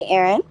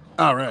Aaron.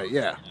 All right,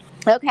 yeah.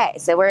 Okay,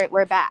 so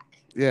we're back.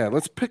 Yeah,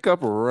 let's pick up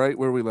right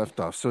where we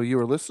left off. So you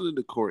were listening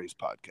to Corey's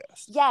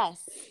podcast.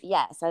 Yes.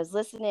 I was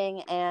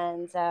listening,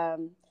 and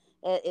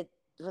it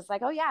was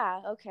like, oh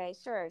yeah, okay,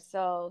 sure.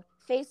 So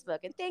Facebook,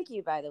 and thank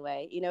you, by the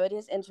way. It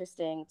is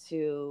interesting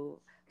to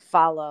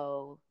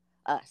follow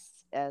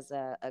us as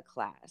a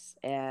class,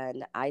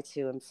 and I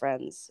too am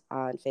friends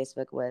on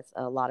Facebook with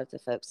a lot of the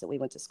folks that we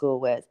went to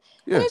school with,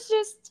 and Yeah. it's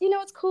just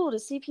it's cool to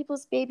see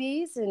people's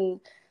babies and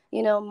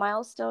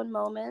milestone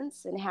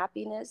moments and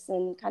happiness,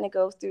 and kind of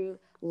go through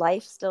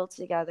life still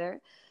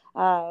together.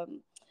 Um,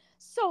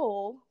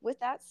 so, with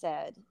that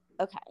said,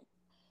 okay.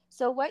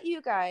 So, what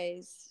you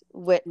guys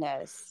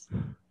witness,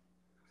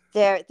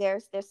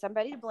 there's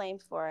somebody to blame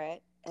for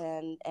it,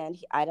 and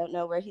I don't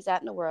know where he's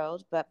at in the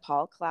world, but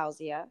Paul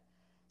Clausia,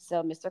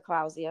 so Mr.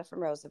 Clausia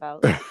from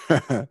Roosevelt.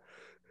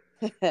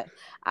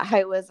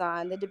 I was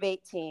on the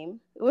debate team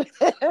with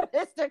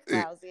Mr.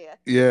 Clausia,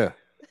 Yeah.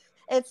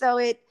 and so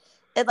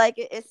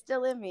it's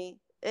still in me.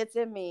 It's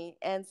in me.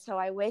 And so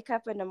I wake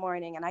up in the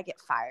morning and I get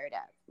fired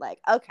up. Like,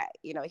 okay,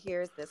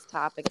 here's this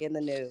topic in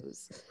the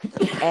news.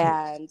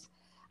 And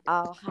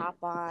I'll hop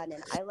on,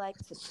 and I like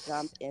to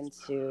jump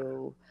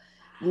into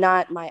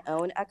not my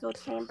own echo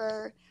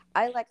chamber.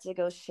 I like to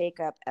go shake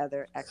up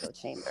other echo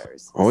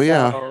chambers. Oh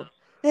yeah.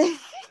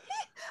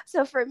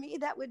 So for me,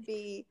 that would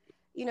be,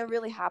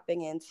 really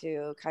hopping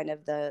into kind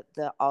of the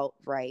alt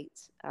right.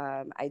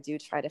 I do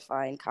try to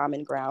find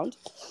common ground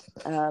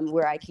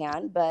where I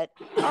can, but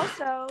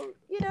also,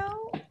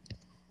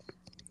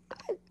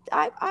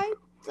 I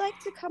like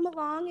to come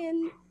along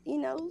and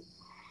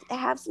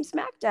have some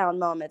SmackDown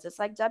moments. It's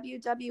like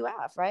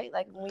WWF, right?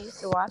 Like when we used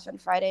to watch on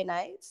Friday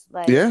nights.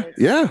 Like Yeah.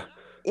 Yeah.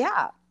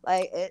 yeah,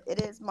 like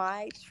it is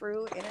my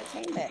true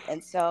entertainment.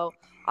 And so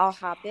I'll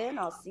hop in,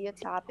 I'll see a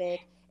topic,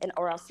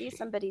 or I'll see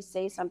somebody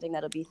say something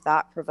that'll be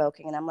thought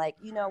provoking, and I'm like,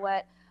 you know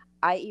what?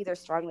 I either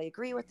strongly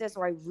agree with this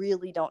or I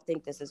really don't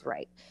think this is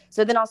right.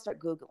 So then I'll start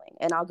Googling,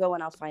 and I'll go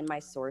and I'll find my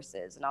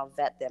sources, and I'll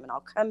vet them, and I'll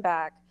come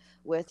back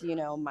with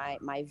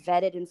my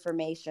vetted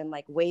information,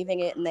 like waving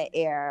it in the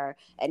air,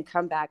 and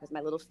come back with my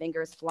little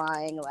fingers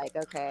flying, like,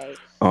 okay,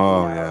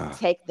 Oh yeah.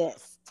 take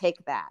this,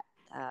 take that,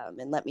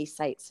 and let me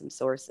cite some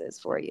sources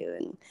for you.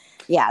 And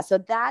yeah, so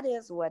that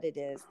is what it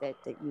is that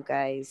you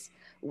guys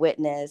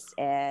witnessed.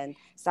 And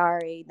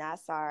sorry, not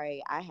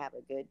sorry, I have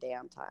a good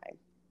damn time.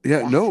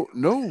 Yeah. That's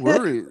No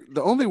worry.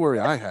 The only worry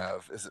I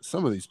have is that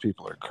some of these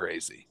people are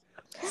crazy.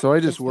 So I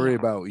just yes, they worry are.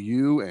 about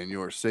you and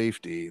your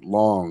safety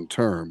long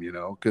term,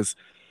 because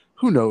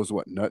who knows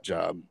what nut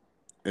job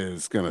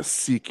is going to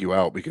seek you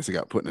out because he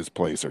got put in his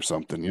place or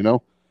something.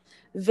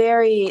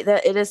 Very,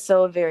 that it is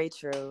so very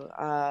true.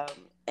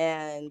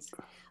 And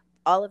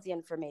all of the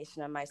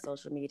information on my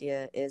social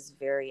media is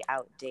very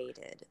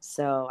outdated.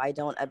 So I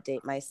don't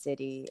update my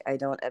city. I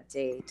don't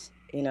update,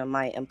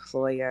 my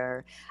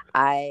employer.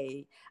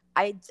 I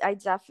I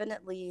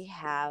definitely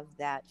have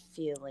that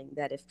feeling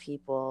that if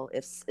people,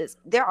 if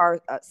there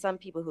are some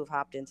people who've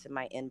hopped into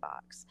my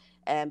inbox,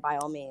 and by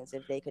all means,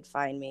 if they could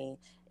find me,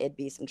 it'd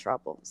be some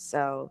trouble.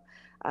 So,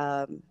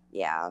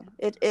 yeah,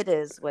 it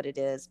is what it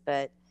is.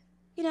 But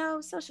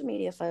social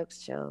media folks,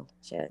 chill,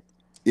 shit.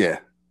 Yeah.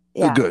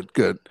 Yeah.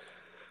 Good.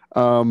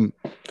 Um,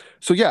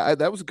 so yeah,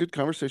 that was a good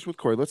conversation with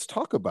Corey. Let's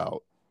talk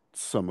about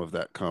some of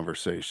that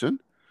conversation.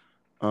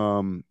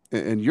 And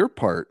your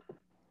part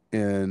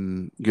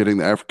in getting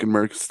the African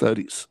American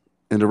studies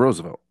into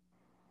Roosevelt.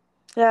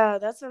 Yeah,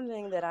 that's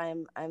something that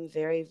I'm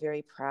very,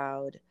 very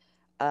proud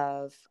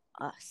of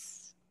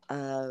us,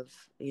 of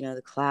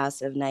the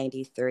class of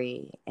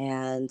 '93.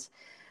 And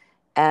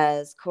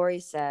as Corey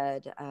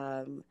said,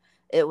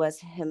 it was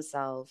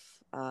himself,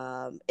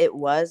 it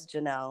was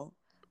Janelle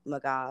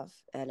McGough,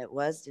 and it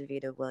was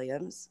Davita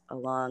Williams,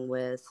 along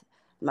with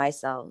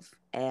myself.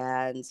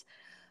 And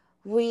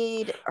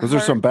we'd Those are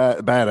some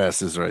heard,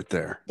 badasses right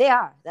there. they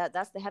are,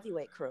 that's the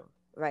heavyweight crew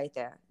right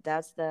there.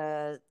 That's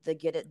the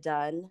get it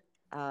done.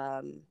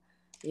 Um,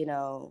 you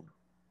know,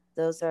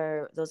 those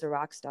are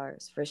rock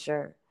stars for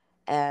sure.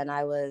 And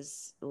I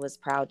was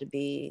proud to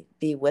be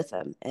with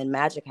them. And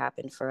magic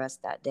happened for us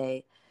that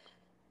day.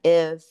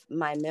 If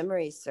my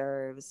memory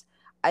serves,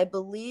 I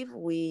believe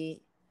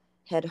we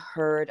had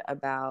heard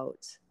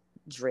about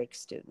Drake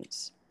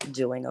students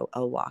doing a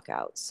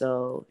walkout.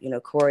 So,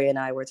 Corey and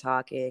I were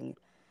talking,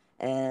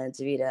 and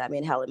Davita, I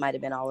mean, hell, it might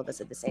have been all of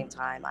us at the same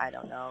time. I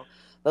don't know.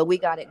 But we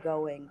got it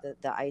going,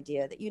 the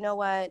idea that, you know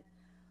what,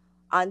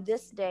 on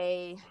this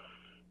day,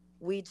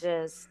 we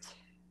just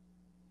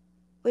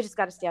we just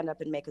got to stand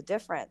up and make a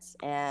difference.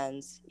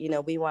 And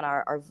we want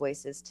our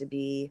voices to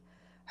be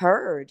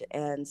heard.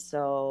 And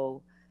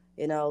so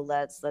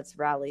let's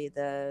rally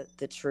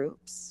the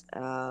troops.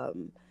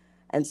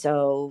 And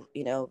so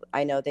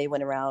I know they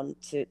went around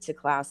to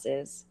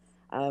classes.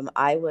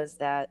 I was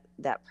that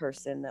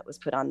person that was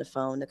put on the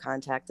phone to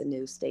contact the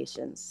news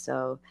stations.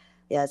 So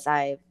yes,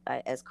 I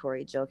as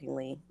Corey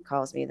jokingly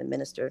calls me, the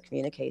minister of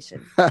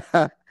communication.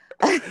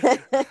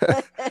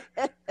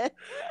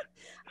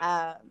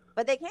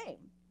 But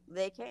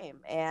they came,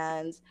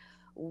 and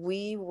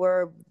we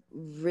were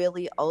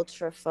really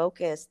ultra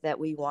focused that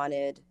we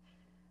wanted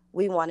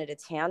a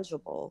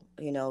tangible,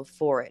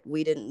 for it.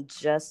 We didn't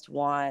just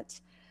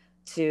want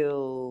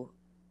to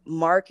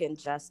mark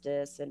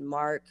injustice and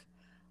mark,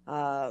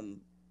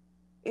 um,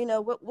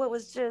 what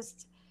was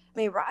just. I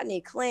mean,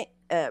 Rodney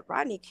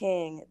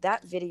King.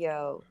 That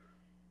video.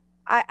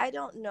 I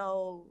don't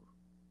know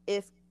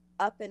if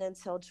up and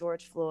until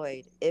George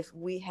Floyd, if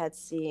we had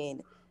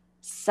seen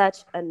such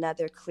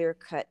another clear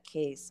cut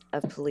case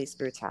of police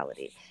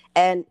brutality,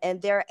 and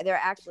there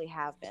actually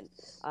have been.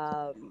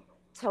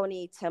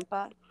 Tony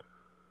Timpa,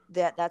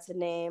 that's a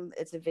name.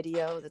 It's a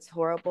video that's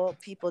horrible.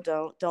 People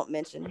don't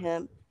mention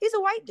him. He's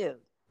a white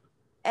dude,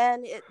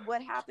 and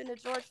what happened to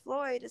George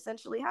Floyd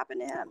essentially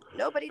happened to him.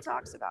 Nobody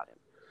talks about him.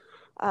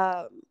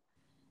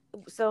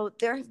 So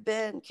there have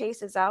been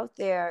cases out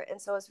there, and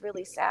so it's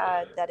really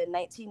sad that in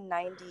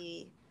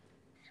 1990,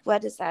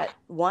 what is that,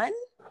 one,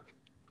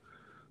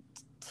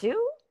 two,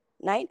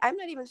 nine, I'm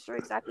not even sure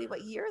exactly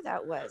what year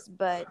that was,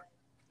 but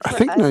I for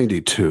think us to,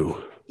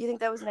 92. you think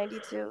that was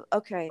 92?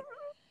 Okay.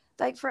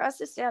 Like, for us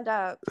to stand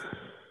up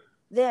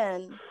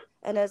then,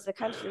 and as a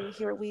country,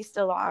 here we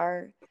still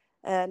are,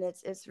 and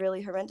it's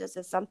really horrendous.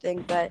 It's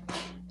something, but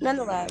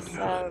nonetheless,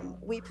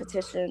 we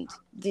petitioned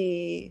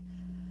the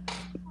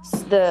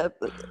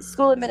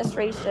school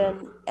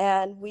administration,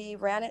 and we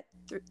ran it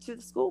through to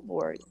the school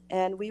board,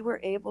 and we were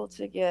able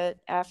to get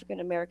African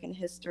American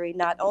history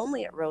not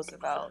only at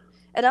Roosevelt,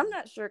 and I'm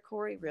not sure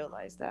Corey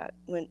realized that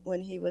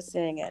when he was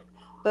saying it,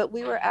 but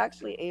we were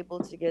actually able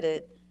to get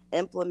it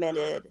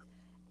implemented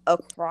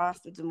across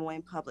the Des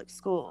Moines public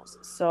schools.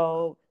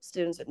 So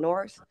students at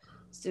North,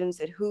 students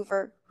at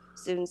Hoover,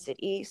 students at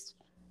East,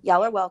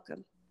 y'all are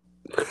welcome.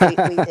 We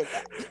did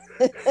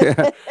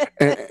Yeah,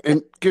 that.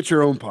 and get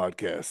your own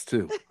podcast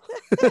too.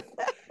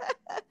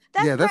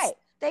 That's Yeah, right.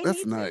 They that's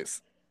need to.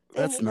 nice.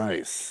 They That's need to.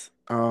 nice.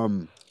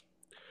 And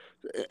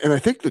I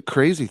think the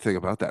crazy thing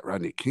about that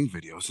Rodney King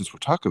video, since we're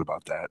talking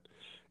about that,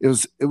 it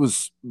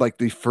was like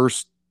the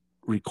first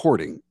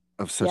recording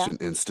of such Yeah. an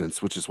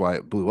instance, which is why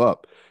it blew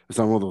up. It was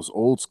on one of those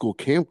old school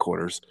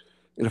camcorders,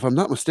 and if I'm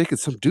not mistaken,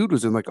 some dude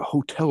was in like a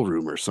hotel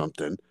room or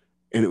something,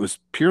 and it was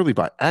purely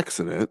by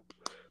accident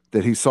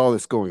that he saw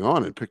this going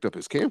on and picked up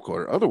his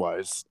camcorder.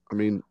 Otherwise, I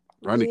mean,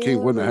 Rodney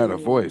King wouldn't have had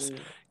a voice.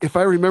 Really? If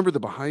I remember the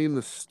behind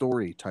the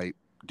story type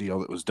deal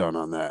that was done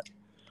on that.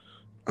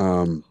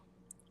 Um,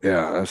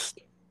 yeah, that's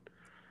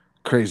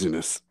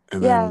craziness.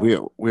 And then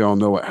Yeah. we all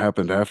know what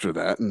happened after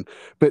that. And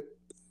but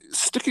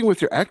sticking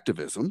with your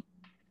activism,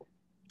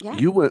 Yeah.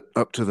 you went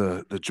up to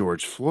the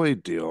George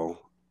Floyd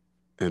deal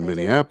in I did.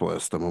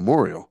 Minneapolis, the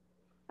memorial.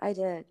 I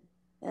did.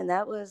 And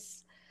that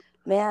was,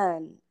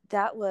 man,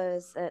 that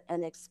was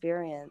an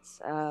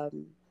experience.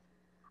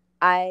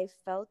 I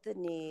felt the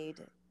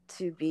need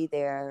to be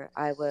there.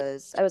 I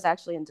was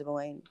actually in Des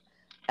Moines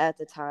at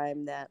the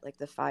time that, like,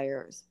 the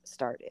fires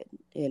started,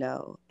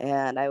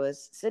 and I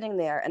was sitting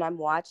there and I'm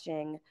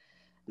watching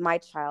my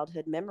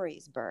childhood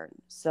memories burn.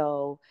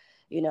 So,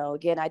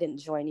 again, I didn't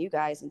join you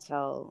guys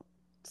until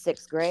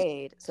sixth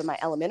grade. So my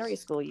elementary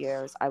school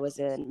years, I was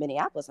in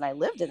Minneapolis and I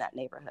lived in that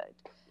neighborhood.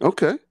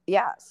 Okay.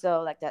 Yeah,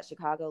 so like that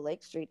Chicago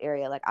Lake Street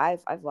area, like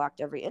I've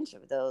walked every inch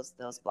of those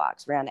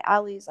blocks, ran the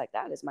alleys, like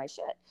that is my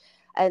shit.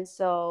 And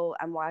so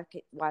I'm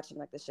watching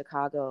like the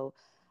Chicago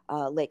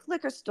Lake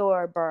liquor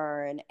store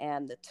burn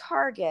and the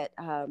Target.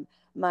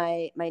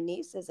 My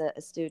niece is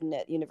a student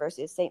at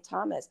University of St.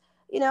 Thomas.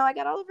 I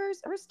got all of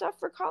her stuff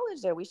for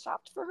college there. We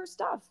shopped for her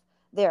stuff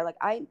there. Like,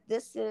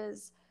 this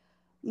is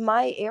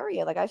my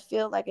area. Like, I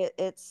feel like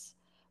it's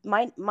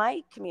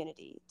my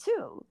community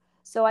too.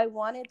 So I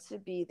wanted to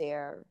be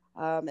there,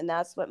 and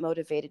that's what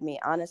motivated me,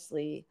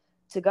 honestly,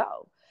 to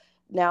go.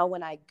 Now,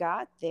 when I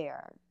got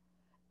there,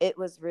 it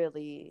was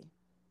really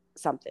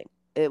something.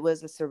 It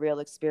was a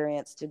surreal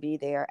experience to be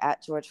there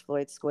at George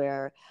Floyd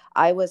Square.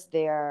 I was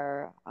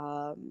there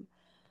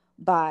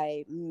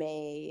by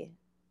May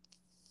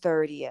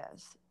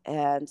 30th.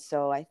 And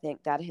so I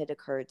think that had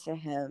occurred to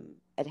him.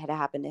 It had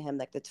happened to him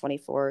like the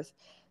 24th,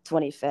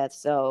 25th.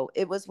 So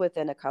it was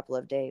within a couple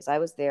of days. I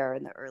was there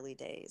in the early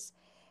days.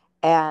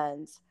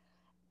 And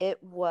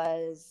it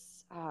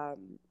was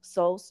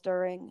soul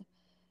stirring,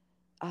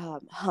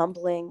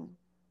 humbling.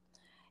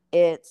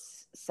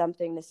 It's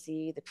something to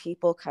see the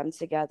people come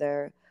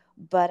together.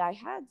 But I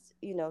had,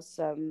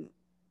 some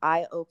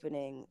eye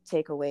opening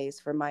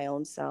takeaways for my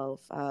own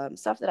self,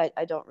 stuff that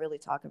I don't really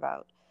talk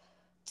about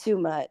too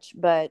much.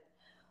 But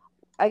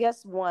I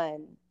guess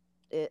one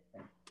it,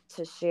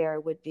 to share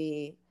would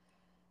be,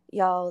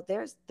 y'all,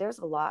 there's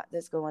a lot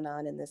that's going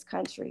on in this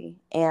country,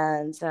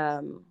 and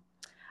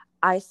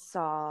I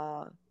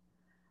saw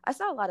I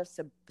saw a lot of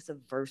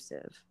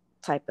subversive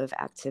type of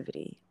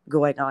activity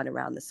going on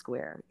around the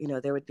square.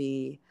 There would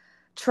be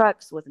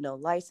trucks with no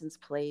license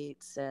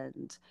plates,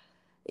 and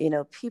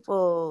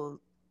people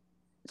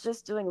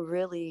just doing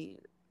really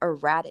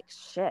erratic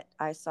shit.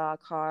 I saw a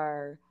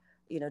car,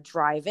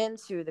 drive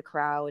into the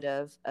crowd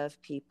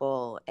of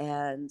people,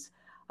 and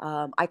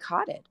I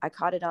caught it. I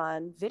caught it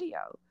on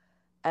video,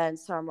 and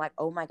so I'm like,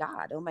 oh my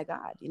god,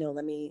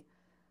 let me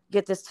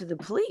get this to the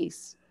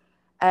police.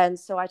 And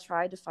so I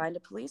tried to find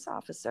a police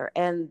officer,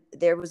 and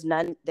there was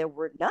none. There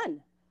were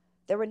none.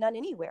 There were none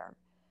anywhere.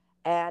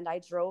 And I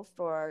drove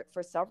for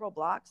several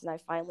blocks, and I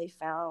finally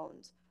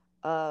found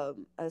a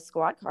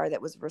squad car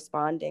that was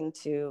responding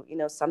to,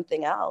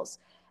 something else.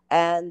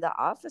 And the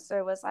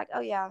officer was like,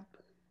 "Oh yeah,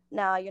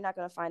 no, you're not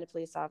going to find a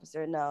police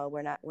officer. No,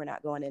 we're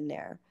not going in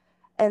there."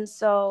 And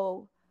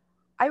so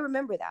I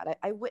remember that.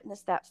 I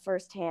witnessed that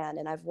firsthand,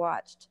 and I've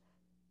watched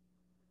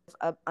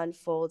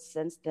unfold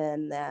since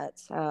then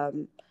that,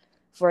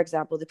 for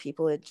example, the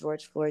people at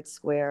George Floyd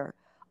Square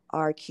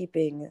are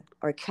keeping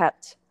or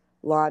kept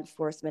law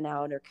enforcement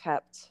out or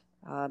kept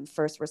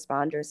first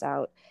responders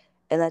out.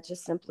 And that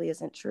just simply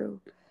isn't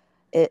true.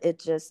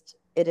 It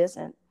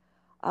isn't.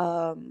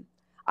 Um,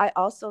 I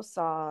also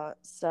saw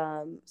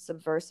some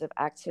subversive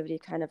activity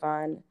kind of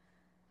on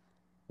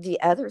the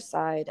other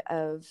side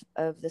of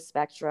the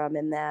spectrum,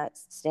 in that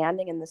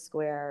standing in the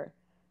square,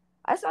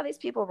 I saw these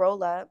people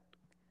roll up.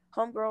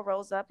 Homegirl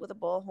rolls up with a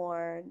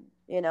bullhorn,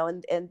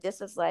 and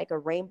this is like a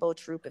rainbow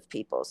troop of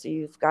people. So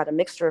you've got a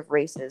mixture of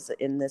races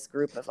in this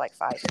group of like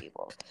 5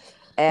 people.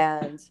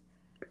 And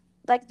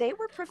like, they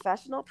were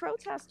professional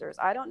protesters.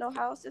 I don't know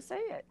how else to say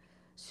it.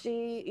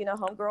 She,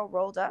 homegirl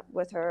rolled up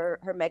with her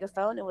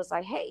megaphone and was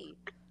like, "Hey,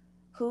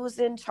 who's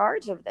in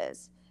charge of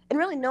this?" And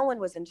really, no one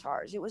was in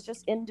charge. It was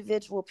just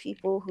individual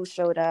people who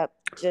showed up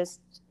just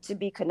to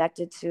be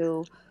connected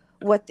to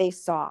what they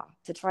saw,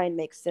 to try and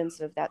make sense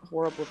of that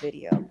horrible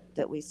video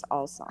that we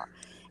all saw.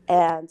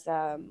 And,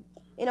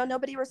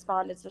 nobody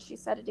responded. So she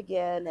said it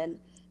again. And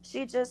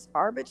she just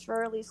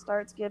arbitrarily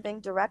starts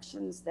giving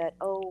directions that,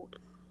 "Oh,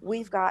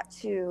 we've got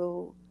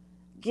to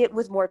get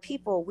with more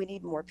people. We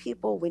need more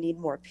people. We need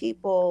more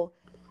people."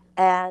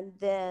 And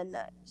then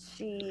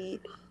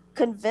she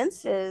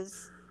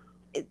convinces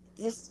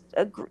this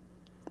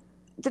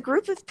the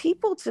group of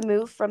people to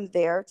move from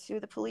there to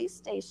the police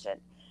station.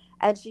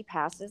 And she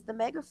passes the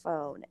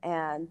megaphone,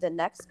 and the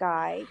next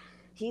guy,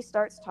 he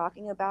starts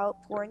talking about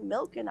pouring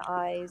milk in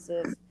eyes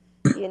if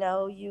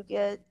you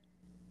get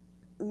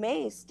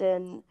maced.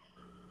 And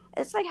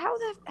it's like, how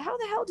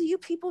the hell do you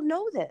people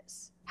know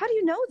this? How do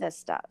you know this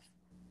stuff?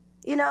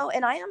 And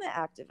I am an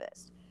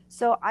activist.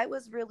 So I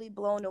was really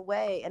blown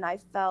away, and I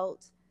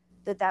felt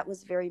that that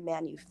was very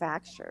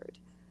manufactured.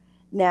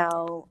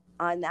 Now,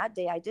 on that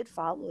day, I did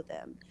follow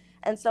them.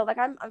 And so, like,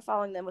 I'm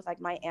following them with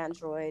like my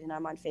Android, and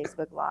I'm on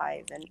Facebook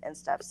Live and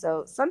stuff.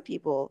 So some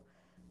people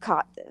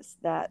caught this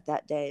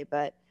that day.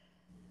 But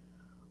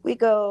we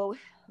go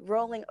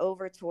rolling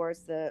over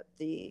towards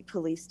the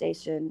police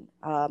station.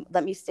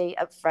 Let me say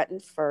up front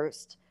and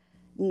first,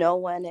 no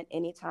one at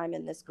any time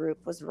in this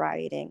group was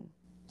rioting.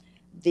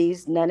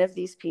 None of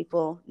these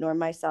people nor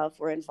myself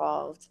were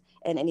involved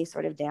in any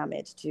sort of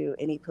damage to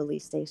any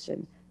police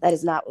station. That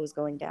is not what was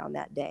going down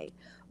that day.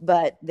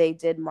 But they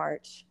did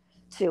march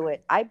to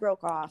it. I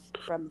broke off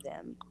from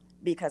them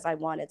because I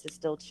wanted to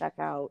still check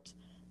out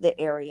the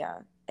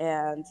area.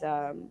 And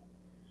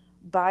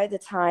by the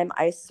time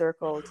I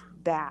circled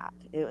back,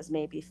 it was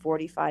maybe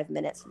 45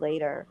 minutes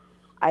later,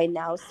 I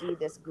now see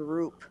this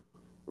group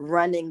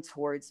running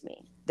towards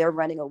me. They're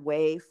running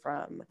away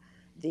from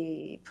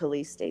the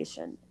police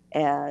station.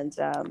 And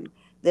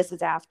this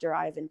is after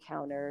I've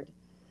encountered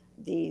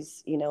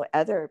these,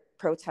 other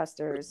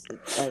protesters,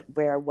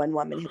 where one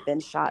woman had been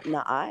shot in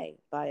the eye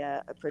by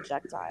a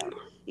projectile.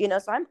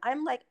 So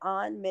I'm like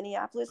on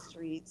Minneapolis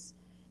streets.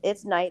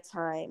 It's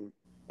nighttime.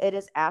 It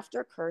is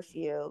after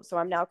curfew, so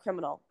I'm now a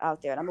criminal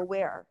out there, and I'm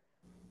aware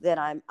that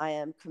I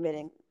am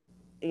committing,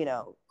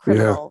 Yeah.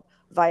 criminal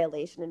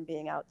violation and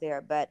being out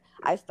there. But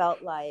I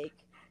felt like,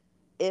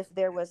 if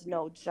there's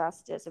no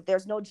justice,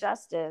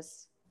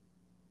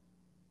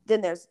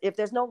 then if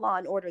there's no law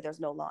and order, there's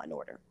no law and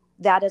order.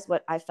 That is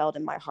what I felt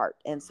in my heart.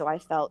 And so I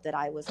felt that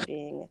I was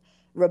being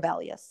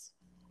rebellious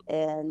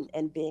and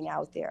being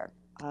out there.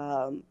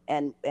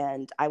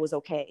 And I was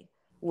okay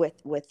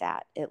with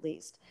that, at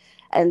least.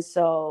 And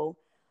so,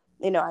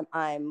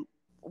 I'm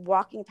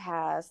walking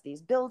past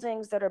these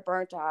buildings that are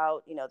burnt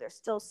out. There's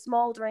still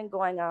smoldering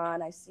going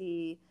on. I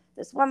see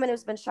this woman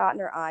who's been shot in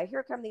her eye.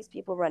 Here come these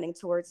people running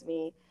towards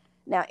me.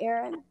 Now,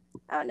 Aaron,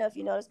 I don't know if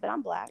you noticed, but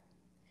I'm Black.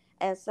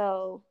 And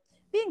so,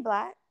 being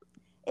Black,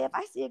 if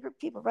I see a group of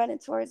people running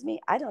towards me,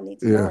 I don't need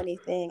to know Yeah.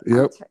 anything.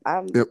 Yep.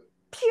 I'm Yep.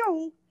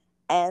 pew.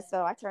 And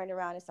so I turned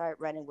around and started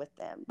running with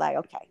them. Like,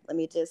 okay, let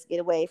me just get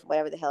away from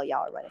whatever the hell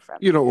y'all are running from.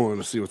 You don't want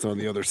to see what's on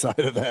the other side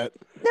of No,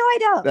 I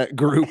don't. that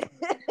group.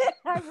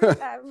 I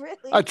I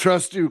really,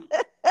 trust you.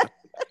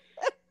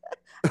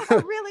 I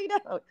really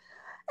don't.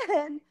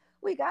 And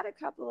we got a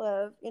couple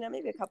of,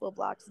 maybe a couple of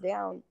blocks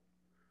down,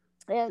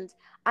 and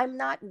I'm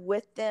not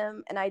with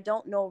them, and I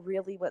don't know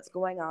really what's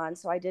going on.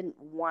 So I didn't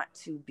want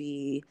to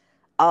be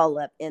all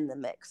up in the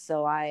mix.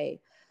 So I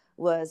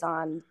was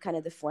on kind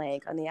of the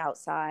flank on the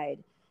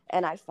outside,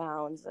 and I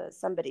found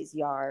somebody's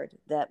yard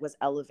that was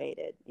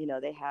elevated.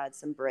 They had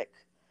some brick,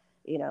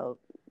 you know,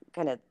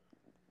 kind of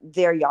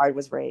their yard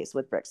was raised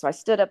with brick. So I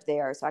stood up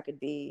there so I could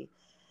be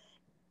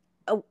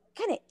kind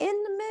of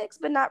in the mix,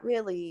 but not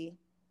really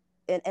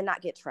and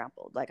not get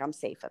trampled. Like, I'm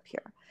safe up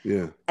here.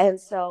 Yeah. And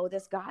so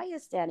this guy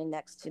is standing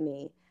next to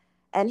me,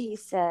 and he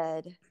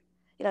said,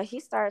 he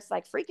starts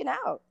like freaking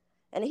out.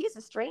 And he's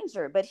a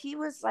stranger, but he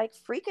was like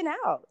freaking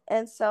out.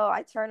 And so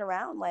I turn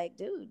around like,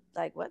 dude,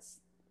 like what's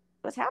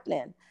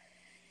happening?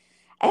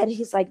 And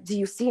he's like, do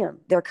you see them?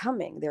 They're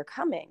coming. They're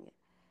coming.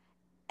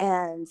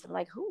 And I'm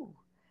like, who?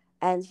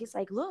 And he's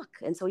like, look.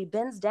 And so he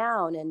bends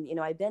down, and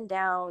I bend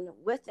down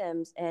with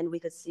him, and we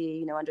could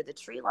see, under the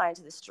tree line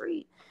to the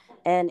street.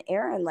 And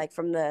Aaron, like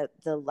from the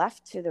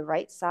left to the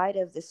right side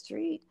of the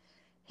street,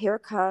 here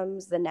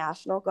comes the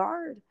National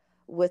Guard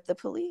with the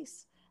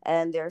police,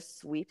 and they're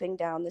sweeping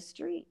down the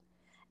street.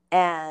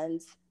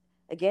 And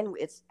again,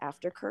 it's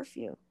after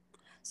curfew.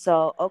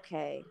 So,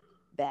 okay,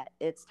 bet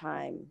it's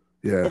time.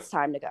 Yeah. It's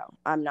time to go.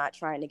 I'm not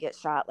trying to get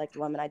shot like the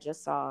woman I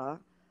just saw.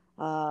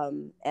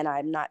 And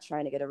I'm not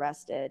trying to get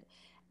arrested.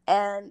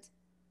 And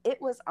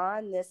it was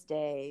on this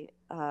day,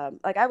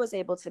 like I was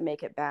able to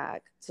make it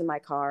back to my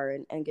car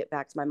and get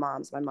back to my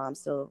mom's. My mom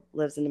still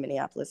lives in the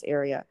Minneapolis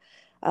area.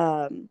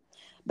 Um,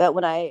 but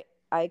when I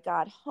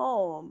got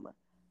home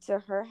to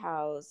her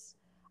house,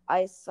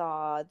 I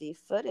saw the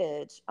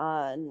footage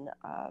on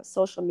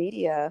social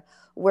media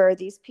where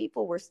these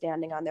people were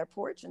standing on their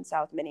porch in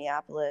South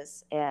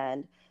Minneapolis,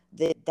 and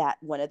that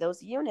one of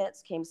those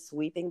units came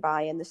sweeping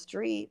by in the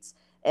streets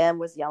and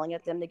was yelling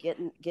at them to get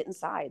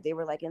inside. They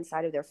were like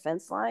inside of their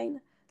fence line.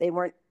 They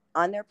weren't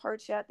on their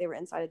porch yet. They were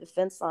inside of the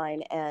fence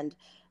line, and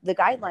the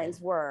guidelines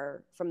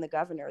were from the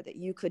governor that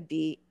you could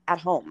be at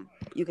home,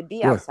 you could be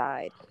Yeah.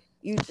 outside,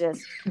 you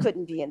just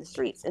couldn't be in the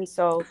streets. And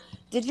so,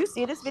 did you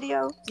see this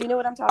video? Do you know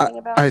what I'm I, talking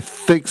about? I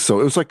think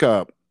so. It was like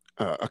a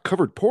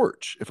covered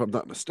porch, if I'm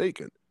not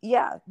mistaken.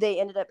 Yeah, they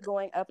ended up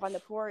going up on the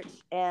porch,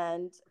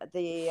 and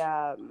the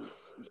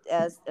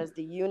as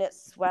the unit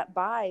swept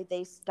by,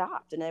 they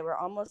stopped, and they were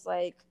almost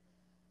like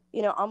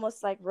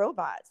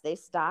robots. They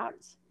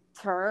stopped,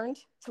 turned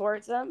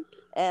towards them,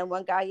 and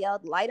one guy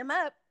yelled, "Light them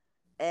up!"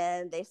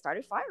 And they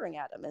started firing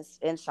at them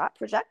and shot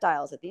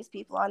projectiles at these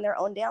people on their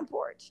own damn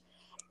porch.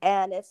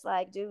 And it's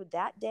like, dude,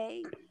 that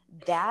day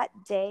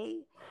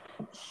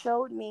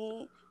showed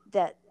me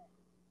that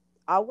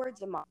our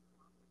democracy,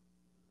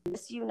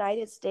 this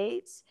United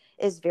States,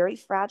 is very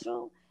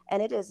fragile,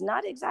 and it is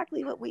not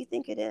exactly what we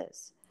think it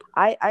is.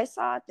 I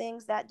saw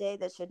things that day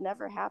that should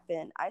never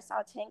happen. I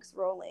saw tanks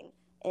rolling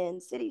in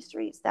city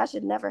streets. That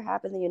should never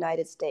happen in the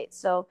United States.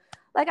 So,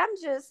 like, I'm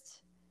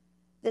just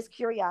this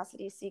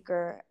curiosity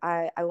seeker.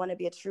 I want to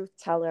be a truth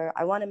teller.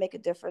 I want to make a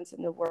difference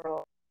in the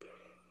world.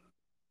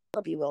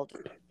 I'm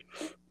bewildered.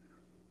 If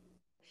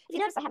you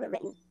notice, I haven't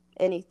written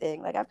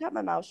anything. Like, I've got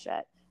my mouth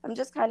shut. I'm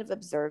just kind of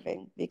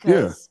observing Yeah.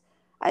 because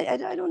I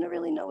don't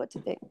really know what to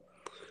think.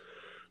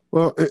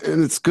 Well,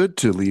 and it's good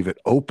to leave it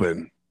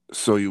open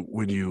so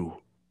when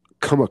you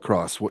come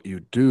across what you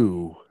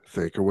do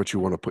think or what you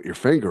want to put your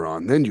finger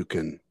on, then you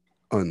can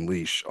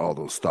unleash all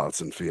those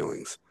thoughts and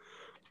feelings.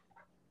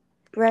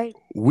 Right,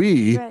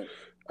 We, right.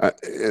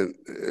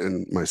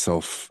 and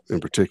myself in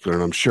particular,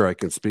 and I'm sure I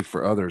can speak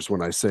for others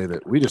when I say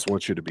that we just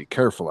want you to be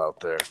careful out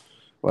there.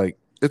 Like,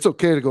 it's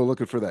okay to go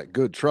looking for that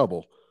good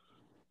trouble,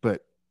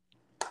 but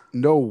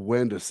know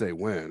when to say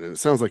when. And it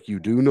sounds like you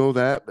do know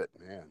that, but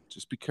man,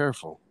 just be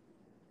careful.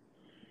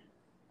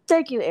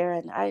 Thank you,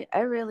 Aaron. I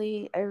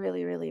really,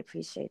 really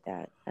appreciate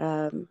that.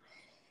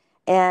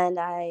 And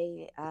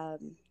I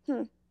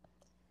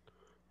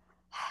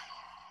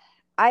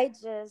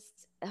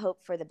just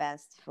hope for the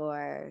best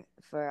for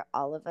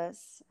all of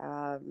us.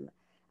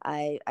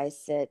 I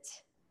sit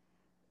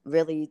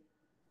really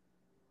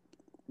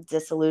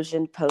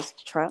disillusioned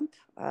post Trump.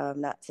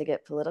 Not to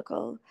get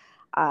political,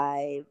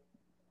 I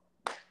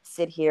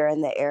sit here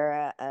in the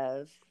era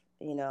of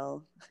you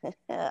know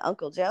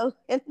Uncle Joe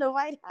in the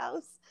White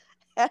House.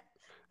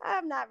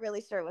 I'm not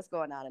really sure what's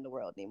going on in the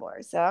world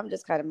anymore, so I'm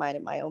just kind of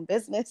minding my own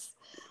business.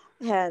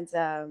 And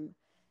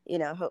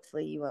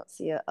hopefully you won't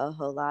see a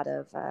lot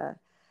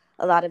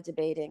of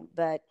debating,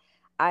 but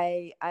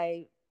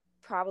I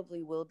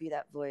probably will be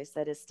that voice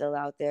that is still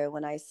out there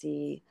when I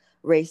see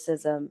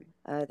racism.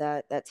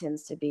 That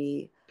tends to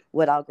be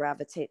what I'll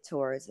gravitate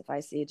towards. If I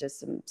see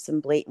just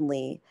some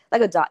blatantly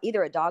like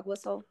either a dog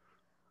whistle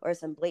or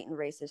some blatant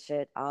racist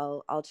shit,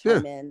 I'll Yeah.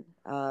 chime in.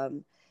 A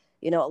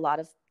lot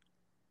of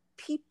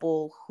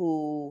people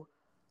who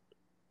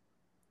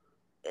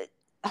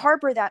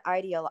harbor that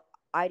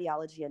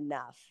ideology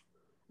enough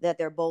that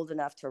they're bold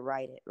enough to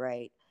write it,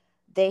 right?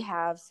 They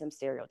have some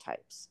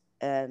stereotypes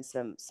and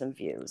some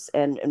views,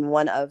 and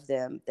one of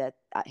them that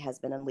has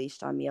been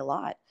unleashed on me a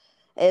lot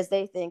is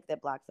they think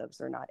that Black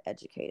folks are not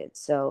educated.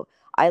 So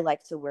I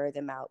like to wear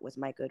them out with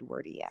my good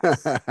wordy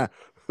ass.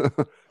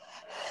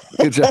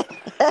 Good job.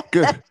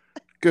 Good.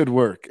 Good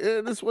work.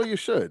 And that's what you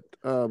should.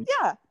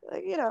 Yeah,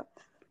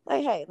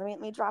 like hey, let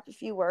me drop a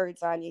few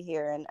words on you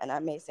here, and I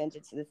may send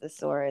you to the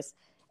thesaurus,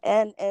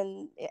 and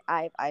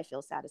I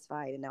feel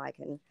satisfied, and now I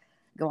can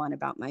go on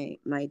about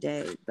my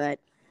day. But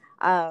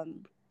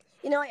Aaron,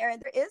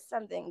 there is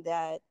something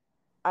that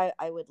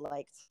I would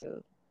like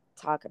to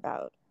talk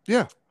about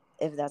Yeah,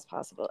 if that's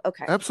possible.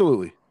 Okay.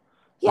 absolutely.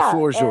 The Yeah,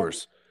 floor is and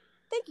yours.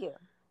 thank you.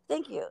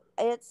 Thank you.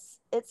 It's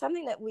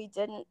something that we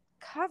didn't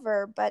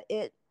cover, but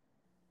it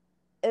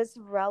is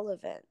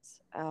relevant.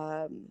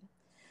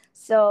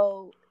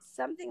 So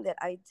something that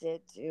I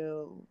did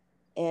do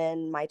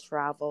in my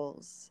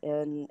travels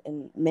in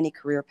many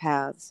career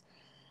paths,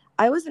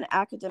 I was an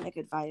academic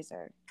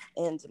advisor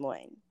in Des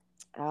Moines,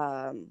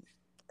 um,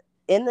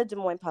 in the Des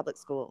Moines public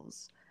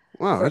schools.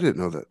 Wow, I For didn't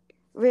know that.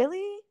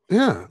 really,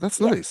 Yeah, that's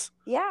yeah, nice.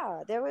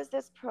 yeah, there was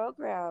this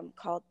program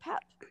called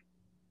PEP,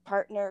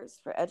 Partners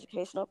for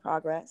Educational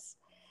Progress,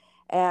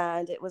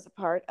 and it was a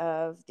part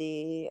of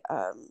the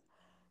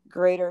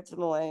Greater Des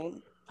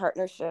Moines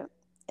Partnership.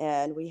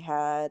 And we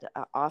had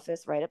an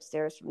office right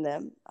upstairs from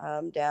them,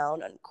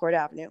 down on Court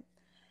Avenue.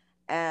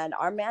 And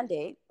our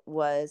mandate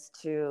was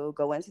to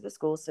go into the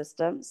school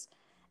systems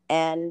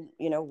and,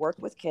 work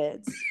with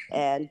kids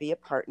and be a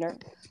partner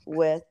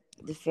with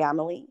the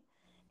family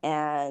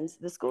and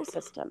the school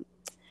system.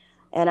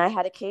 And I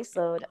had a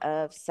caseload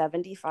of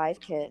 75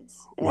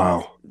 kids, and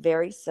Wow.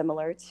 very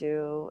similar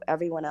to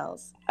everyone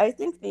else. I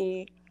think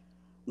the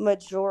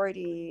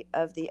majority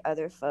of the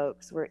other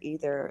folks were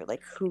either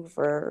like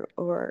Hoover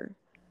or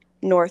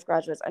North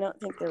graduates. I don't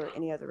think there were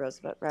any other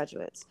Roosevelt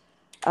graduates.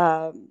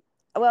 Um,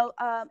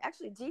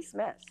 actually, Dee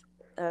Smith,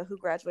 who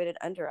graduated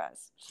under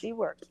us, she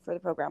worked for the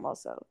program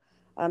also.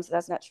 So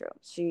that's not true.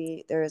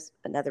 There is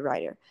another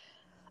writer.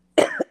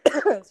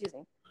 Excuse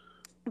me.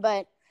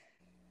 But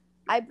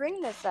I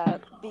bring this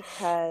up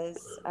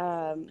because,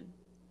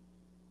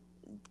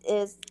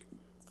 as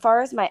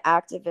far as my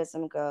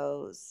activism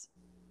goes,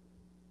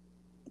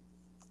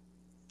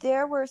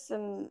 there were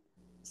some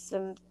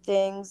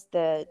things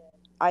that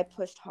I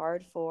pushed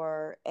hard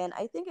for, and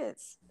I think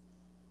it's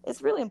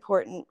really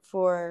important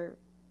for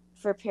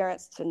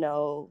parents to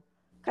know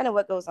kind of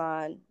what goes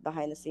on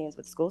behind the scenes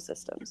with school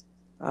systems.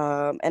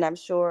 And I'm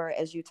sure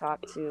as you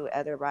talk to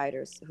other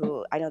writers,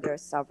 who I know there are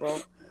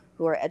several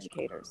who are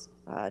educators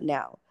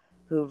now,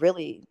 who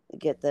really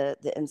get the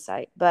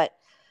insight. But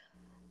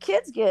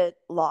kids get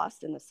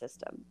lost in the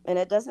system, and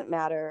it doesn't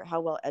matter how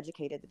well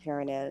educated the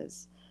parent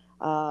is.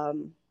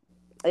 Um,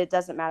 it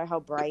doesn't matter how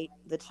bright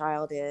the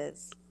child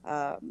is.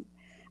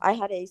 I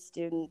had a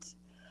student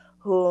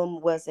whom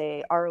was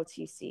a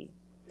ROTC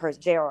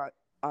person,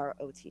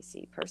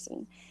 JROTC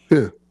person,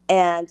 Yeah.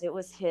 and it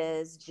was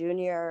his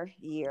junior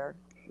year.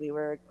 We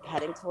were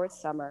heading towards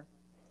summer,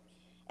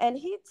 and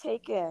he'd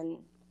taken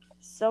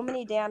so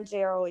many damn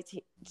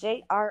JROTC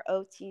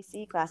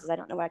classes. I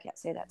don't know why I can't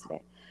say that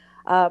today,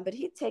 but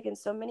he'd taken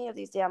so many of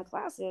these damn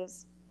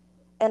classes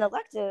and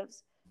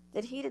electives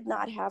that he did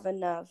not have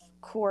enough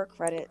core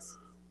credits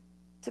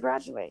to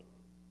graduate.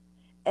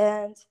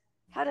 And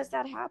how does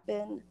that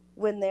happen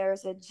when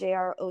there's a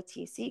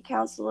JROTC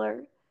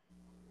counselor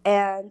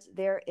and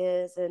there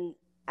is an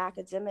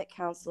academic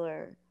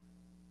counselor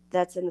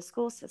that's in the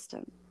school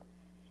system?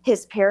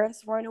 His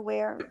parents weren't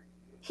aware.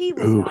 He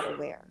was Ooh. not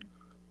aware.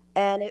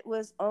 And it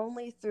was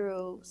only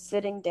through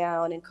sitting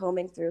down and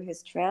combing through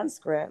his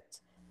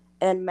transcript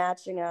and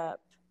matching up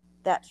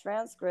that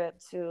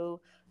transcript to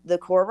the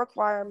core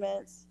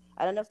requirements.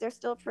 I don't know if they're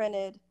still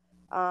printed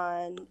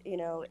on,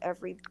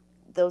 every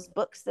those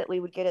books that we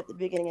would get at the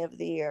beginning of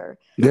the year,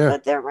 Yeah.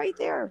 but they're right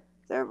there.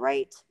 They're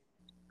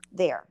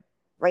there,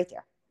 right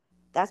there.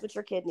 That's what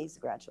your kid needs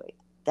to graduate.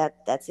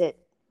 That's it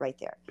right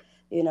there,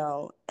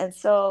 And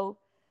so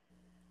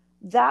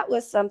that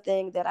was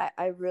something that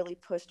I really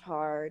pushed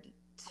hard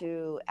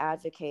to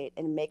advocate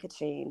and make a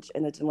change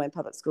in the Des Moines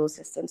public school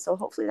system. So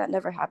hopefully that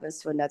never happens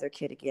to another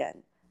kid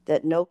again,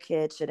 that no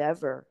kid should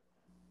ever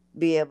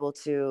be able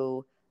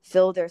to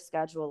fill their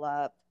schedule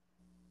up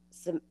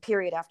some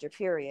period after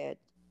period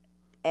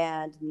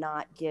and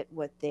not get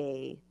what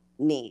they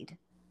need.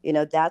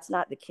 That's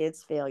not the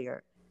kid's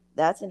failure.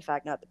 That's in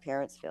fact not the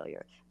parents'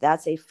 failure.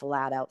 That's a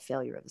flat out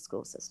failure of the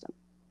school system.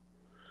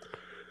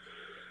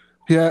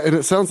 Yeah, and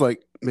it sounds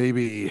like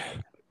maybe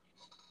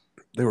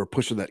they were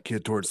pushing that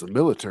kid towards the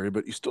military,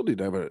 but you still need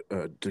to have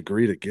a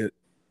degree to get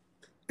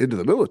into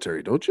the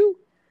military, don't you?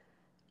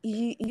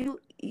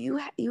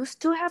 You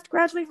still have to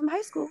graduate from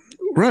high school,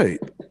 Right.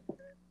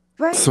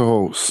 right?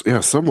 So yeah,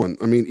 someone.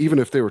 I mean, even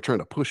if they were trying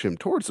to push him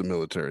towards the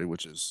military,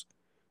 which is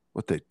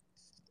what they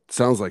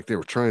sounds like they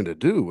were trying to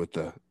do with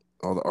the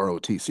all the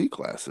ROTC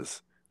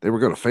classes, they were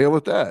going to fail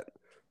at that.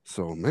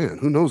 So man,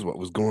 who knows what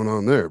was going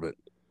on there? But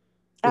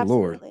good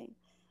lord. Absolutely.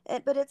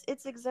 But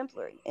it's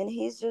exemplary, and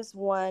he's just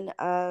one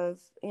of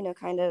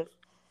kind of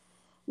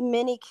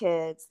many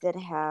kids that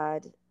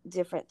had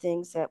different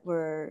things that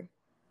were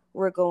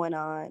going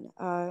on.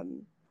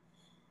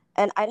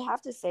 And I'd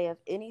have to say, of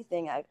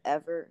anything I've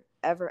ever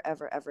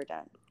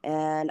done,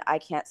 and I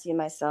can't see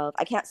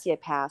a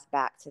path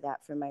back to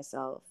that for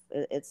myself.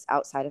 It's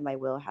outside of my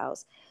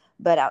wheelhouse.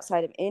 But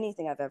outside of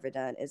anything I've ever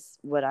done, is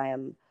what I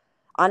am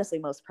honestly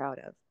most proud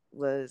of,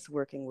 was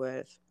working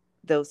with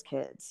those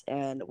kids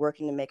and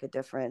working to make a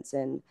difference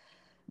and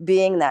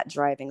being that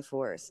driving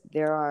force.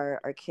 There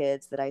are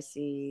kids that I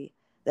see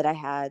that I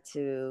had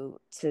to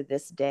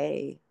this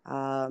day,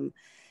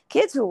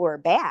 kids who were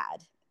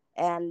bad.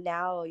 And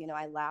now,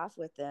 I laugh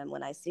with them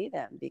when I see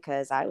them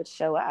because I would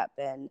show up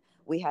and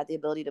we had the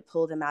ability to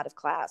pull them out of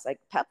class. Like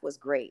PEP was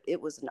great. It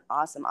was an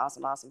awesome,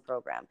 awesome, awesome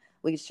program.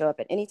 We could show up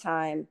at any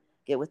time,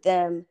 get with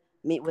them,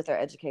 meet with our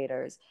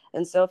educators.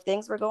 And so if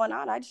things were going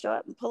on, I'd show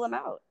up and pull them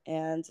out.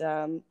 And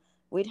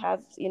we'd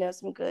have,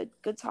 some good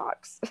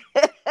talks.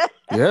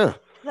 Yeah.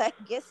 Like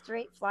get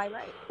straight, fly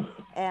right.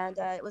 And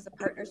it was a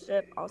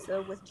partnership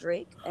also with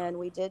Drake, and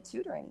we did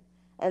tutoring.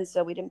 And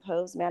so we'd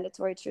impose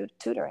mandatory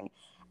tutoring.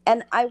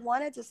 And I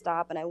wanted to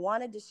stop and I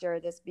wanted to share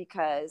this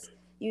because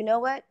you know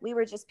what? We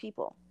were just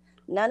people.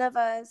 None of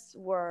us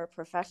were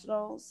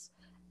professionals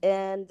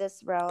in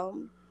this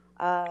realm.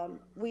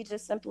 We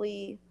just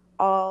simply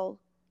all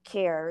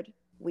cared.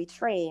 We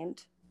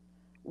trained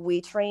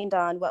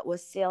on what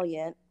was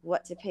salient,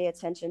 what to pay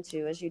attention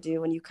to, as you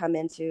do when you come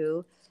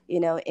into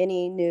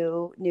any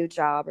new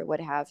job or what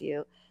have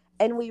you.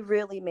 And we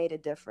really made a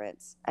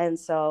difference. And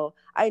so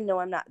I know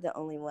I'm not the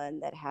only one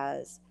that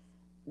has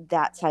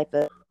that type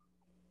of.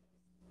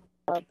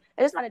 I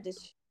just wanted to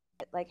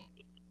like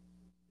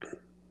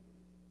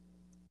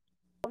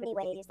so many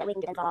ways that we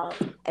can get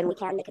involved and we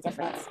can make a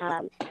difference.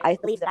 I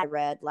believe that I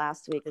read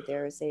last week that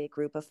there is a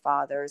group of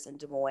fathers in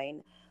Des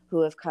Moines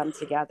who have come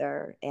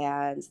together,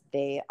 and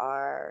they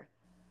are,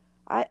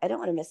 I don't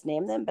want to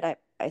misname them, but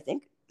I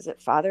think, is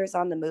it Fathers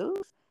on the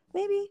Move,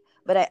 maybe?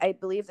 But I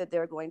believe that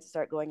they're going to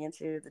start going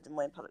into the Des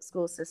Moines public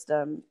school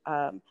system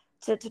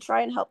to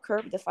try and help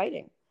curb the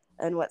fighting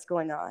and what's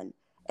going on.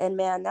 And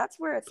man, that's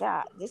where it's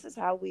at. This is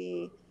how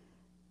we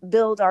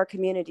build our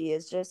community,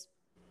 is just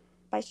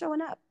by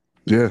showing up.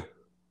 Yeah.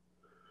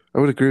 I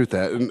would agree with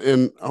that.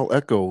 And I'll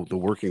echo the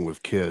working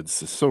with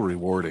kids. It's so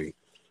rewarding.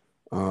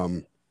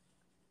 Um,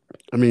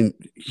 I mean,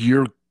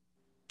 you're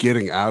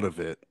getting out of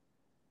it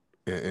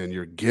and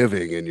you're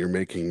giving and you're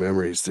making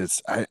memories.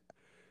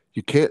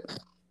 You can't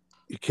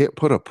you can't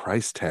put a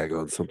price tag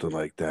on something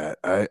like that.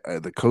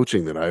 The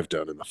coaching that I've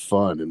done and the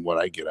fun and what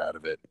I get out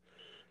of it.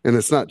 And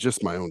it's not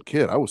just my own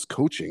kid. I was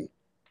coaching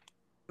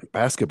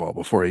basketball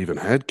before I even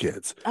had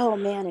kids. Oh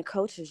man, and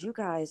coaches, you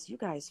guys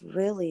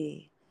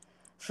really,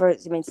 for, I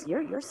mean,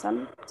 you're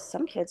some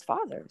kids'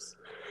 fathers,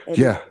 and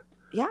Yeah.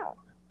 yeah,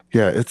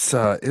 Yeah, it's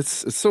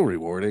so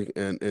rewarding,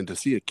 and to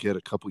see a kid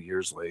a couple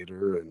years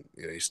later, and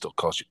he still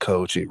calls you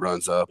coach, and he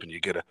runs up, and you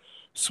get to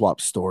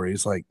swap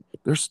stories. Like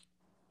there's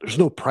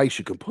no price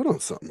you can put on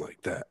something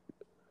like that.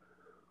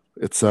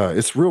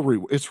 It's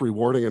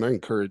rewarding, and I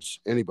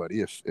encourage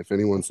anybody, if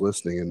anyone's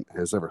listening and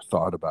has ever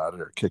thought about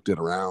it or kicked it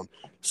around,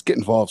 just get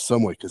involved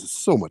some way because it's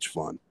so much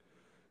fun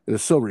and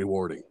it's so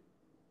rewarding.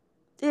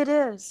 it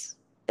is,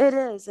 it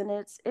is, and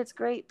it's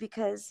great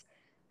because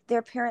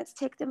their parents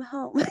take them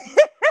home.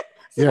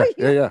 So Yeah,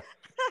 yeah, you, yeah,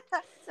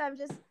 so I'm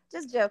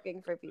just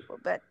joking for people,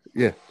 but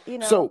yeah.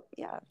 So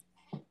yeah.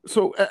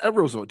 at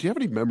Roosevelt, do you have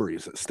any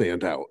memories that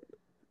stand out?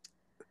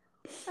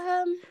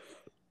 Um,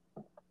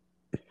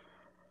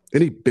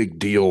 Any big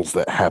deals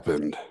that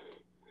happened?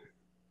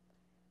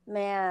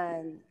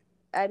 man,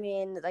 I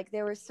mean, like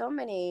there were so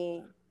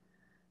many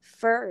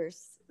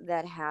firsts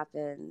that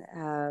happened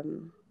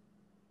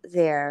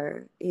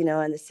there, in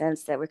the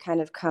sense that we're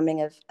kind of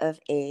coming of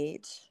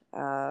age.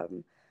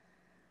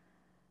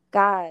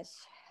 Gosh,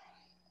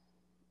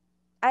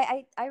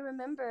 I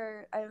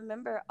remember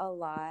a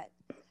lot.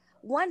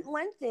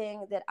 One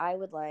thing that I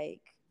would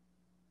like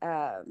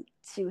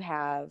to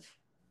have,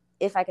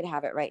 if I could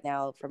have it right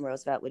now from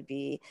Roosevelt, would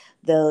be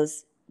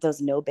those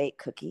no bake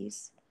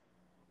cookies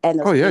and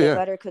Oh those yeah, peanut yeah.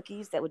 butter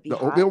cookies that would be The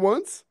hot. oatmeal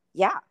ones?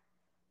 Yeah.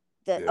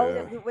 Yeah.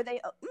 Were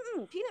they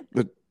peanut?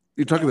 The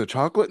you're talking Yeah. the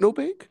chocolate no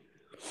bake?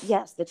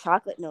 Yes, the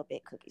chocolate no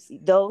bake cookies.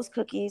 Those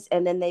cookies,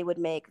 and then they would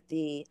make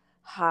the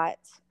hot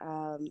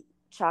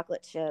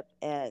chocolate chip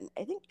and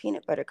I think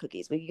peanut butter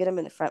cookies. We could get them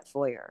in the front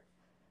foyer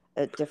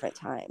at different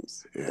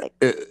times. Yeah. Like,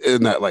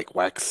 In that like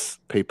wax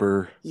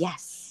paper.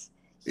 yes,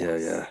 Yeah,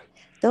 yes, yeah.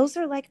 those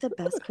are like the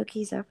best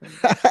cookies ever.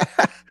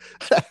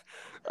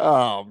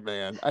 Oh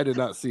man, I did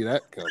not see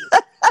that coming.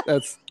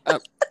 That's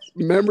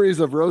memories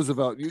of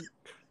Roosevelt. You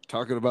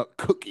talking about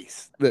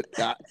cookies that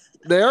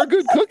they are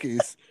good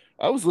cookies.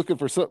 I was looking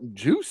for something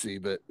juicy,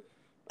 but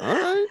all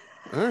right,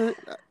 all right.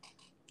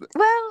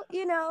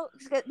 Well,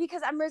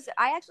 because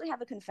I actually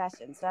have a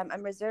confession, so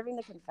I'm reserving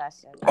the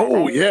confession.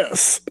 Oh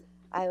yes.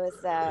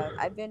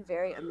 I've been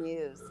very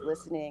amused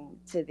listening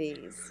to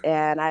these,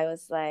 and I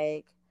was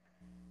like,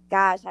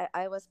 gosh,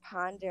 I was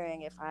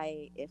pondering if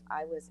I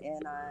was in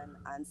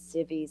on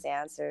Civi's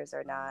answers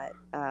or not,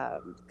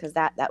 because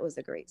that was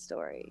a great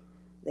story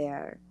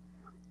there.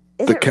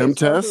 Is The it chem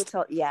Rachel who test.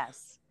 told?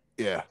 Yes.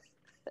 Yeah.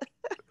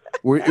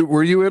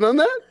 Were you in on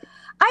that?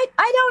 I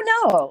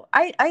don't know.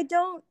 I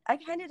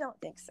kind of don't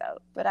think so,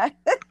 but I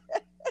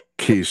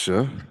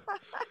Keisha,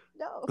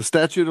 no. the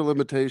statute of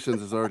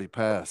limitations has already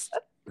passed.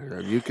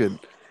 And you could.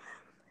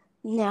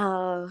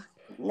 No,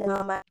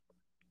 no, my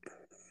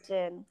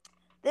question.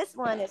 This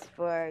one is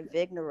for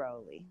Vig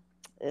Neroli.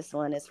 This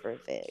one is for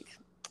Vig.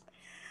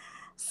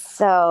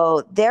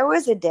 So there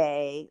was a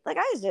day, like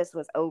I just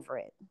was over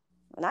it,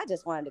 and I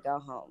just wanted to go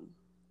home.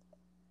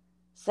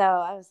 So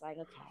I was like,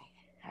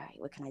 okay. all right,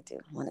 what can I do?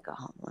 I want to go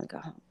home. I want to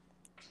go home.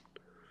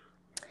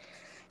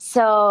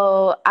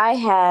 So I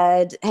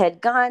had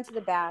gone to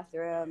the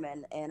bathroom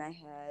and I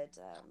had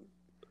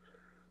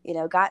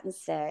gotten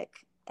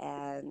sick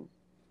and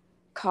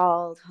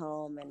called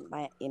home and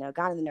my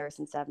got in the nurse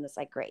and stuff, and it's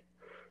like great.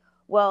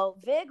 Well,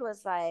 Vig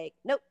was like,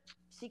 nope,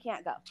 she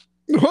can't go.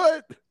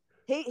 What?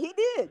 He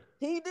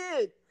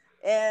did,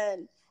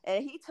 and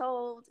he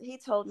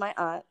told my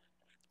aunt.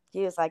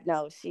 He was like,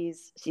 no,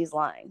 she's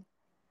lying.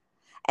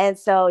 And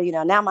so,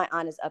 now my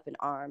aunt is up in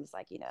arms,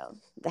 like,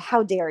 the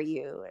how dare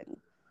you and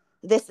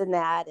this and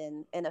that.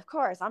 And of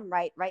course I'm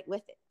right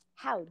with it.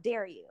 How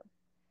dare you?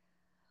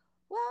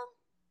 Well,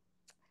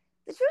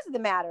 the truth of the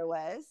matter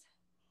was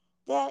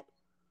that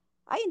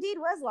I indeed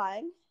was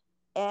lying.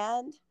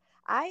 And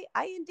I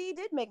indeed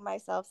did make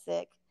myself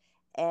sick.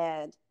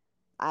 And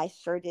I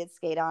sure did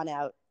skate on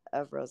out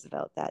of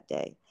Roosevelt that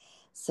day.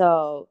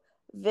 So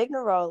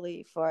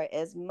Vigneroli, for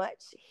as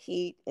much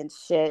heat and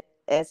shit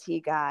as he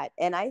got,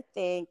 and I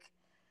think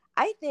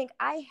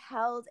I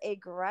held a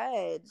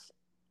grudge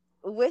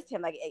with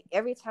him. Like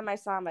every time I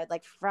saw him, I'd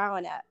like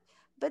frown at.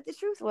 But the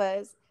truth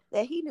was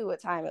that he knew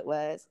what time it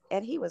was,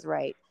 and he was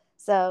right.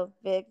 So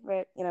Vig,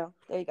 there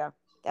you go.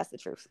 That's the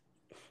truth.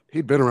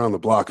 He'd been around the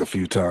block a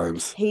few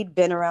times. He'd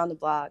been around the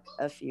block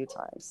a few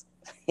times.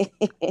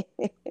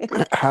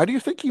 How do you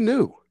think he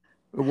knew?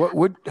 What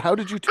would? How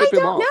did you I tip him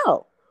don't off?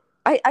 know.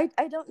 I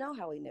don't know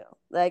how he knew.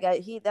 Like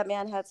that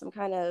man had some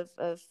kind of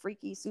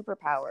freaky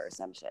superpower or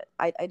some shit.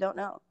 I don't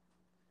know.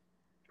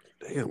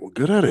 Damn, well,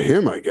 good out of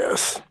him, I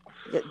guess.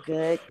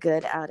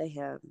 Good out of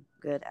him.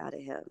 Good out of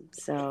him.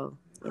 So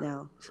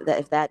so that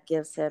if that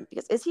gives him,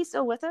 because is he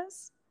still with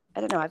us? I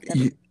don't know. I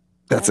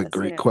That's a haven't seen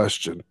great him.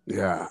 question.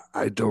 Yeah,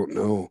 I don't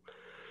know.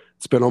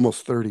 It's been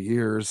almost 30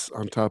 years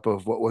on top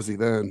of what was he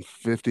then?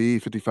 50,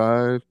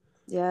 55?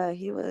 Yeah,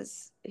 he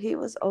was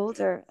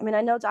older. I mean,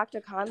 I know Dr.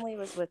 Conley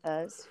was with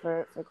us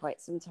for quite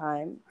some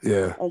time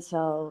Yeah,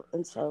 until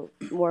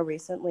more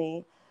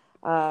recently.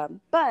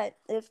 But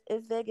if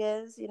Vig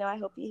is, I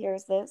hope he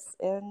hears this,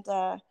 and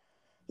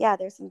yeah,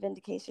 there's some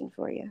vindication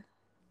for you.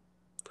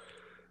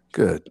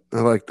 good.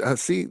 I like that.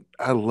 See,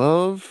 I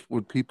love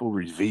when people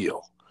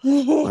reveal.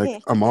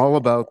 Like I'm all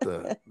about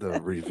the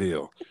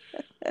reveal.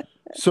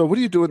 So what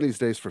are you doing these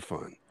days for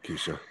fun,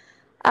 Keisha?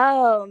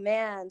 Oh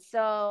man.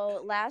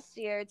 So last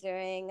year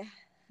during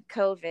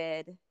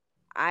COVID,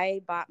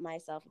 I bought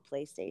myself a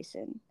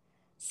PlayStation.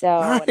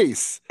 So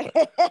Nice.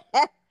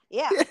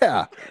 yeah.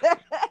 Yeah,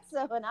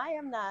 So when I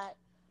am not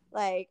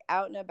like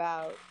out and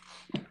about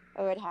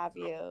or what have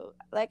you,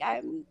 like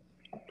I'm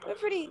a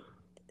pretty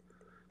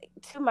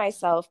to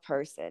myself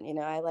person.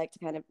 I like to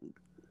kind of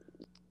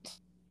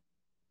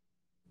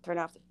turn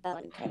off the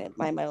phone and kind of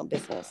mind my own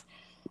business.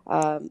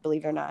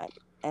 Believe it or not.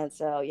 And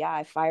so, yeah,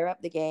 I fire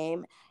up the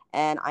game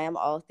and I am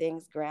all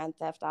things Grand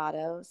Theft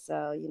Auto.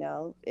 So,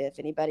 if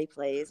anybody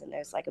plays and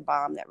there's like a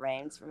bomb that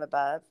rains from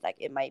above, like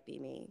it might be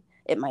me.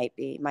 It might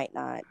be, might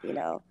not,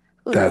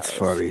 who that's knows?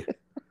 funny.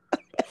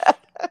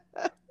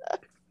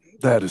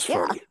 That is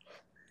Yeah. funny.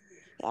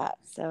 Yeah.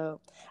 So,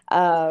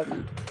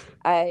 um,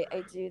 I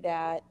do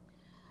that.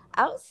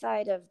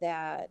 Outside of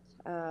that,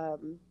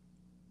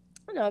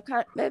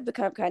 it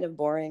become kind of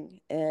boring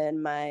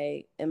in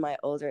my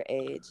older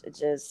age. It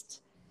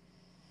just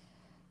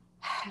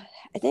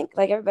I think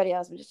like everybody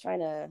else, I'm just trying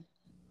to,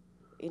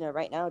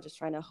 right now, just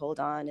trying to hold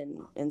on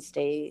and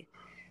stay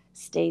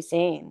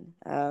sane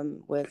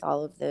with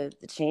all of the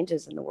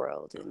changes in the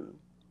world, and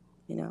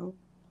you know,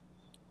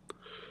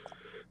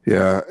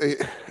 Yeah,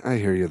 I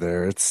hear you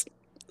there. It's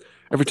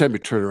every time you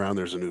turn around,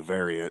 there's a new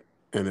variant,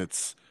 and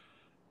it's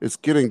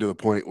getting to the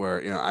point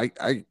where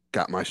I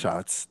got my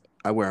shots.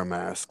 I wear a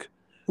mask.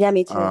 yeah,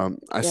 me too.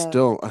 I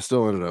Yeah.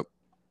 still ended up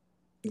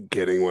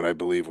getting what I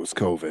believe was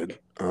COVID.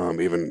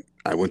 Even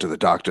I went to the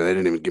doctor. They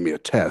didn't even give me a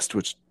test,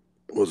 which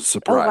was a Oh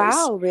surprise.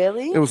 wow,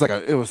 really? It was like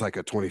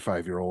a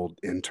 25-year-old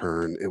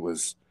intern. It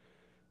was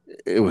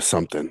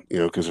something,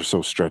 because they're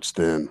so stretched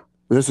thin.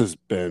 This has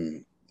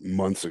been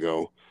months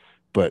ago,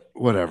 but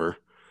whatever.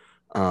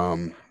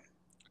 Um,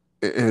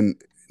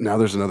 and now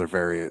there's another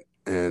variant,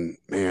 and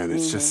man,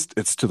 it's Mm-hmm. just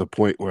it's to the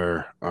point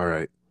where, all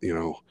right,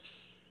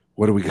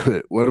 what are we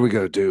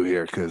gonna do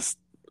here? Because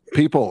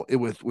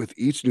with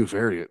each new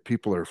variant,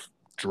 people are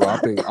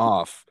dropping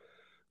off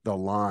the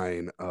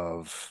line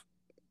of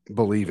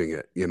believing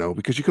it,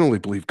 because you can only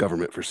believe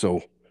government for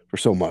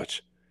so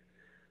much.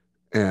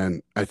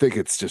 And I think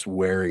it's just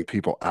wearing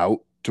people out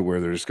to where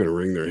they're just going to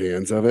wring their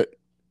hands of it.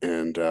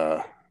 And,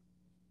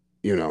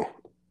 you know,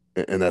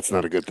 and that's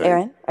not a good thing.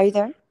 Aaron, are you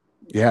there?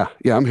 Yeah.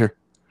 Yeah. I'm here.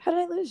 How did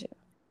I lose you?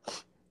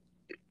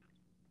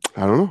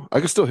 I don't know. I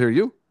can still hear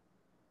you.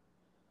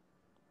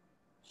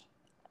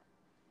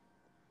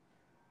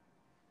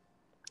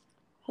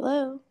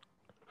 Hello.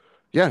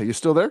 Yeah. You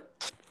still there?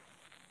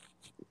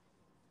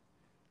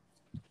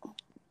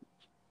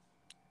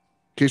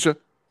 Keisha?